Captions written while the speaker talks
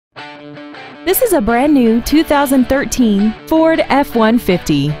This is a brand new 2013 Ford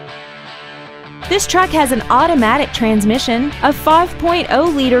F-150. This truck has an automatic transmission, a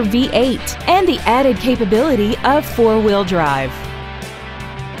 5.0-liter V8, and the added capability of four-wheel drive.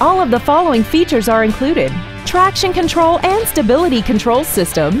 All of the following features are included: traction control and stability control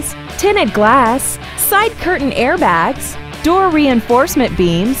systems, tinted glass, side curtain airbags, door reinforcement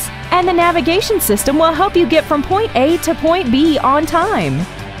beams, and the navigation system will help you get from point A to point B on time.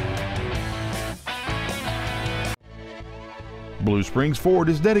 Blue Springs Ford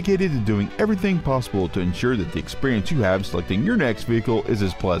is dedicated to doing everything possible to ensure that the experience you have selecting your next vehicle is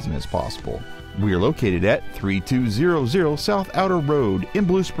as pleasant as possible. We are located at 3200 South Outer Road in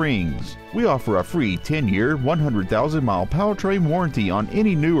Blue Springs. We offer a free 10-year, 100,000-mile powertrain warranty on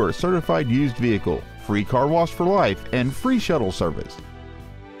any new or certified used vehicle, free car wash for life, and free shuttle service.